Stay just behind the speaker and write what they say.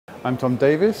I'm Tom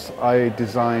Davies. I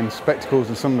design spectacles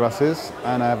and sunglasses,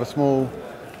 and I have a small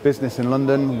business in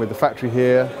London with a factory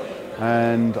here,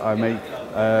 and I make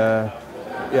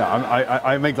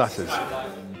I make glasses.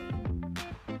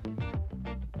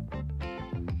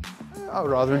 I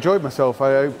rather enjoyed myself.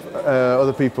 I hope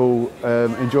other people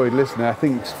enjoyed listening. I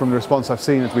think from the response I've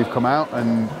seen as we've come out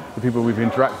and the people we've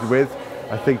interacted with,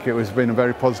 I think it has been a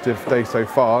very positive day so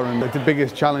far. And the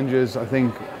biggest challenges, I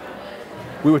think,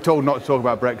 we were told not to talk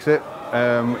about Brexit.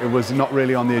 It was not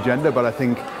really on the agenda, but I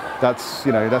think that's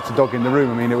a dog in the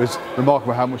room. I mean, it was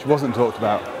remarkable how much wasn't talked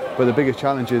about. But the biggest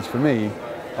challenges for me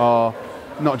are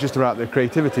not just about the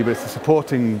creativity, but it's the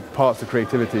supporting parts of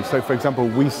creativity. So, for example,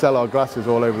 we sell our glasses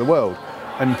all over the world,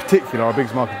 and in particular, our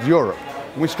biggest market is Europe.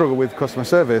 And we struggle with customer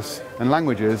service and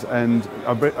languages, and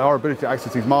our ability to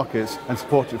access these markets and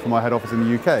support it from our head office in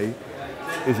the UK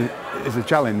is a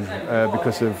challenge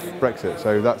because of Brexit.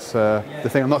 So that's the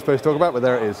thing I'm not supposed to talk about, but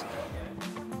there it is.